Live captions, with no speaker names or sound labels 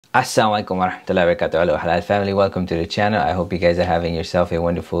Assalamualaikum warahmatullahi wabarakatuh. Hello Halal family, welcome to the channel. I hope you guys are having yourself a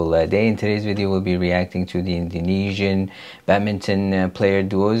wonderful day. In today's video we'll be reacting to the Indonesian badminton player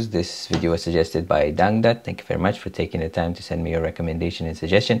duos. This video was suggested by Dangdat. Thank you very much for taking the time to send me your recommendation and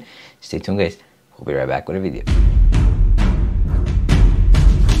suggestion. Stay tuned guys, we'll be right back with a video.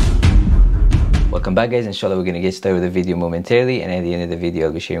 Welcome back guys, inshallah we're going to get started with the video momentarily, and at the end of the video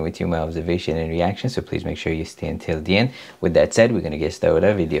I'll be sharing with you my observation and reaction, so please make sure you stay until the end. With that said, we're going to get started with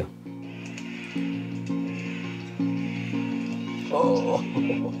our video. Oh.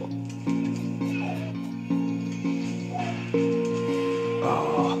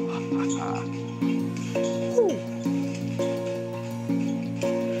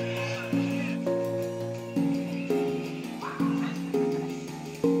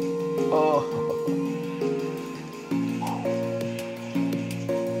 Oh.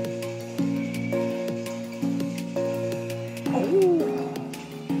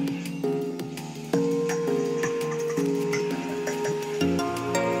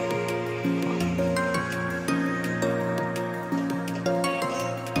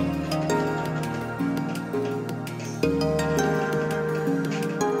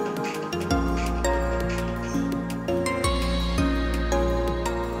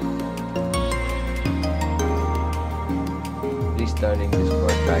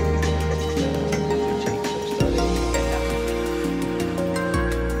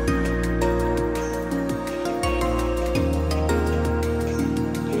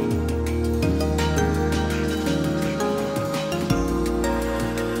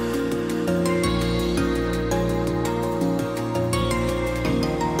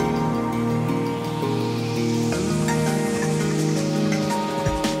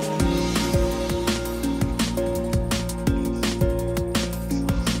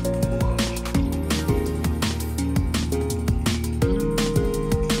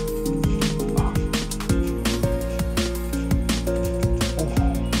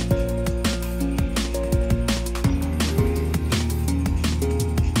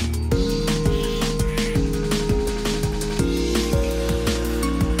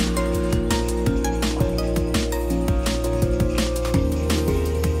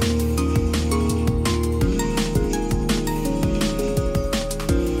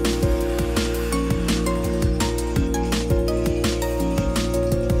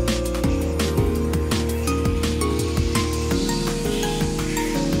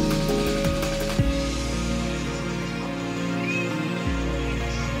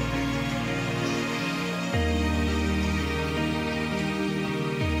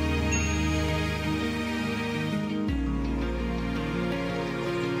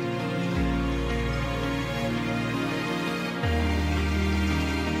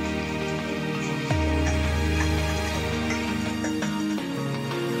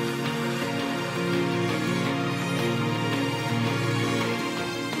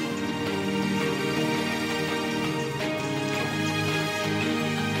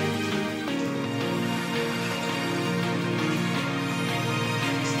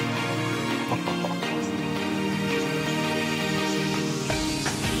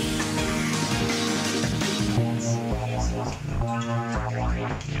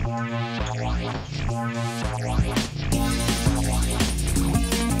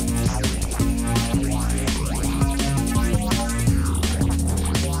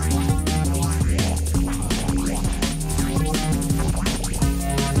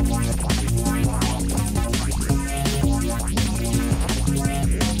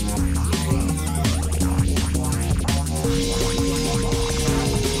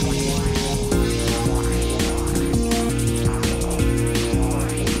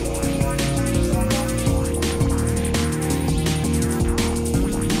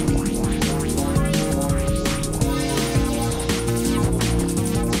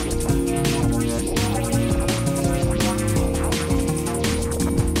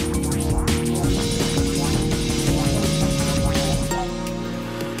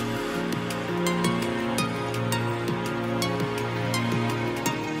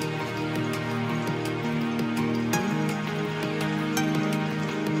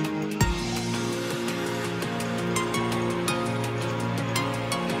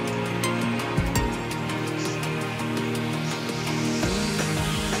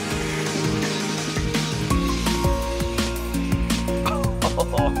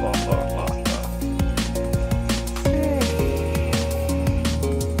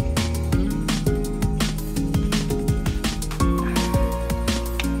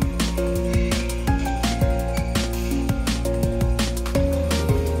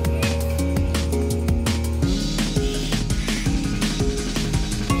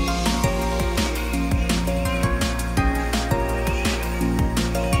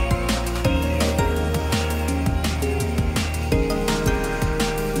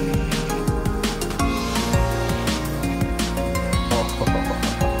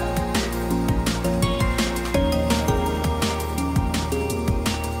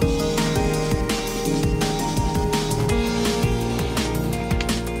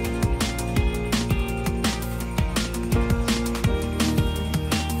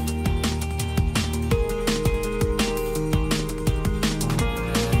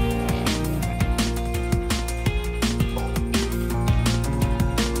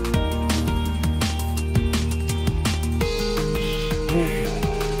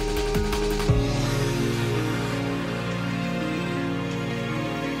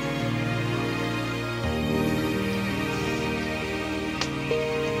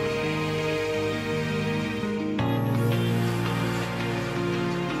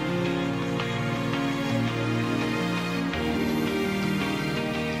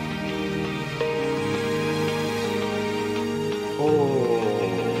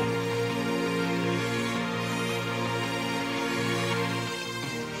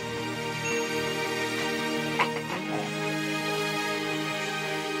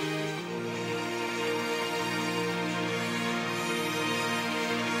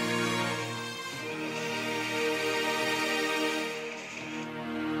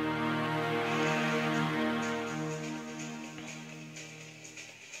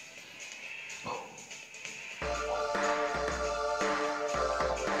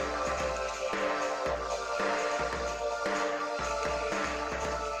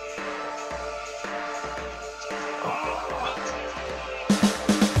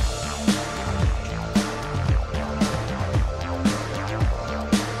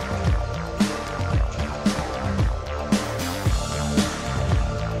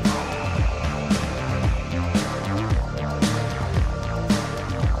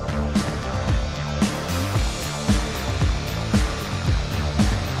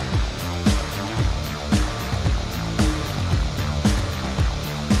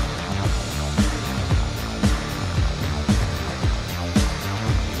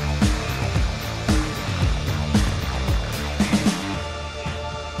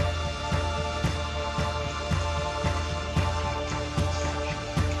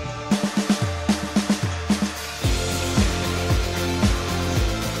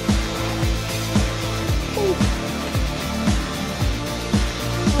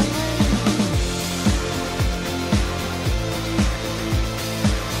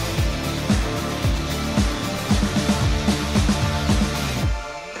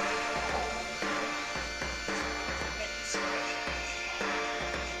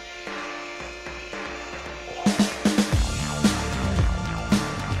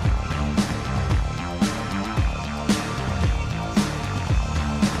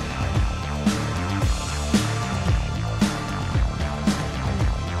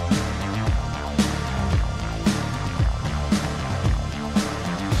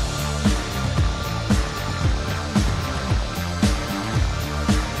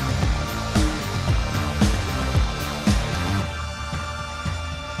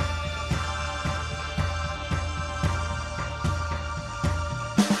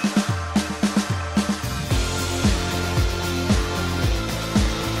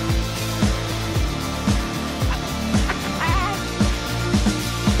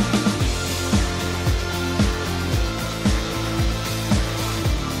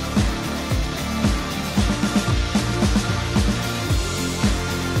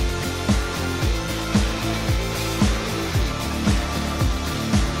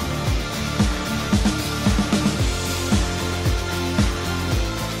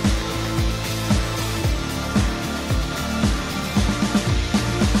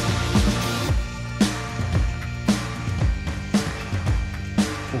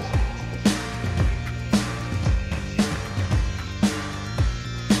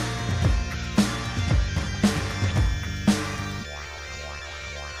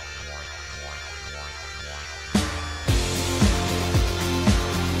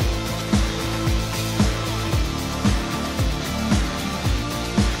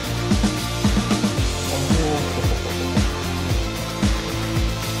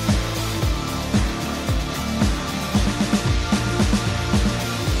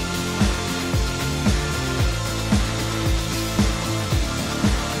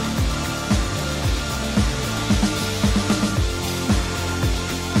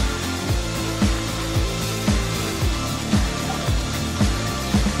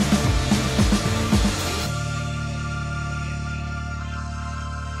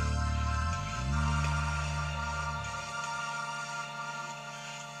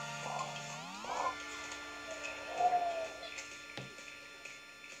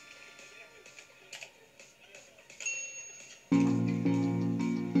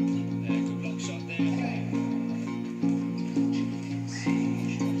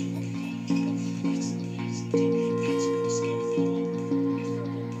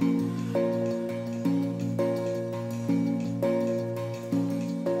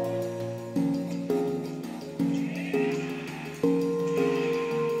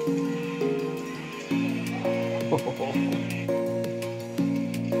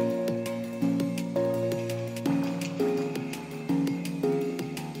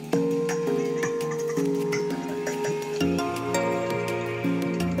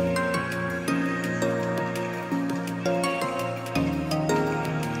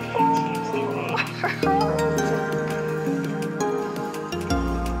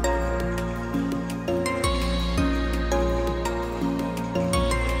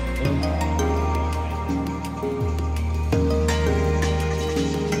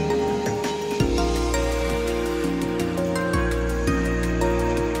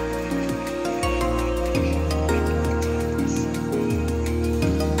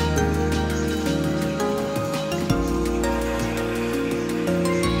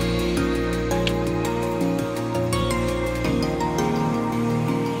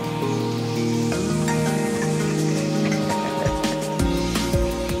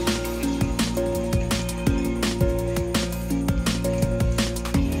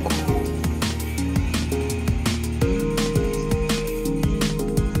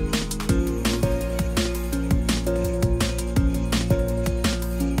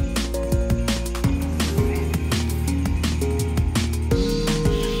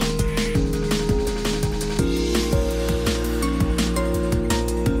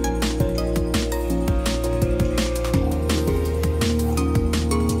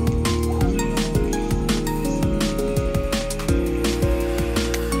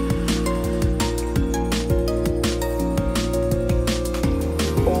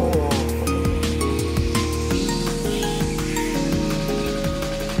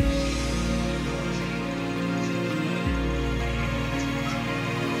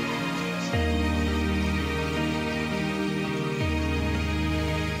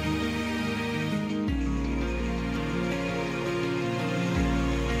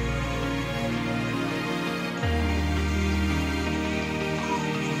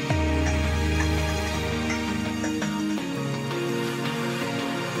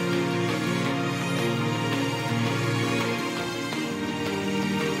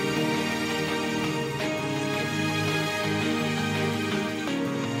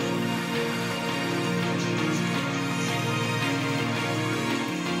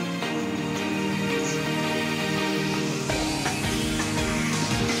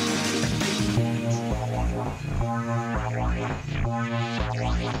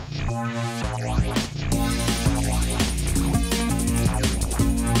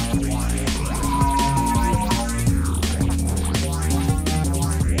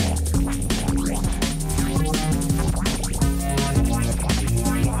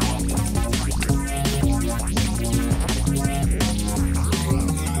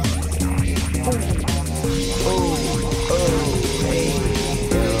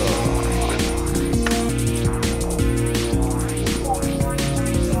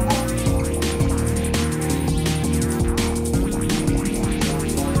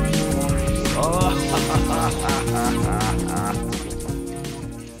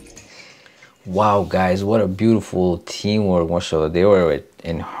 Wow, guys, what a beautiful teamwork, mashallah. They were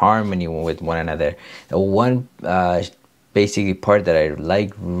in harmony with one another. The one basically part that I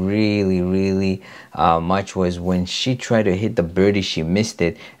liked really much was when she tried to hit the birdie, she missed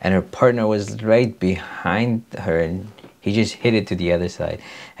it, and her partner was right behind her, and he just hit it to the other side.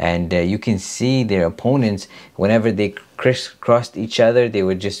 And you can see their opponents, whenever they crisscrossed each other, they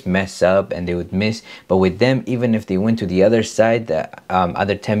would just mess up and they would miss. But with them, even if they went to the other side, the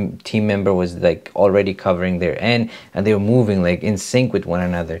other team member was like already covering their end, and they were moving like in sync with one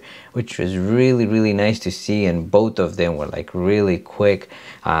another, which was really nice to see. And both of them were like really quick,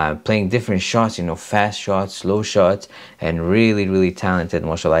 playing different shots, you know, fast shots, slow shots, and really talented,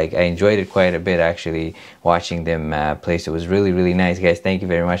 mashallah. Like, I enjoyed it quite a bit actually, watching them play. So it was really nice, guys. Thank you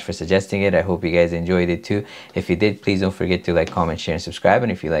very much for suggesting it. I hope you guys enjoyed it too. If you did, please don't forget to like, comment, share, and subscribe.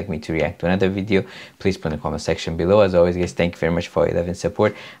 And if you'd like me to react to another video, please put in the comment section below. As always, guys, thank you very much for your love and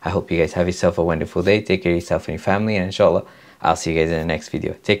support. I hope you guys have yourself a wonderful day. Take care of yourself and your family, and inshallah, I'll see you guys in the next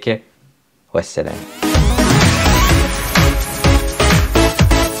video. Take care. Wassalam.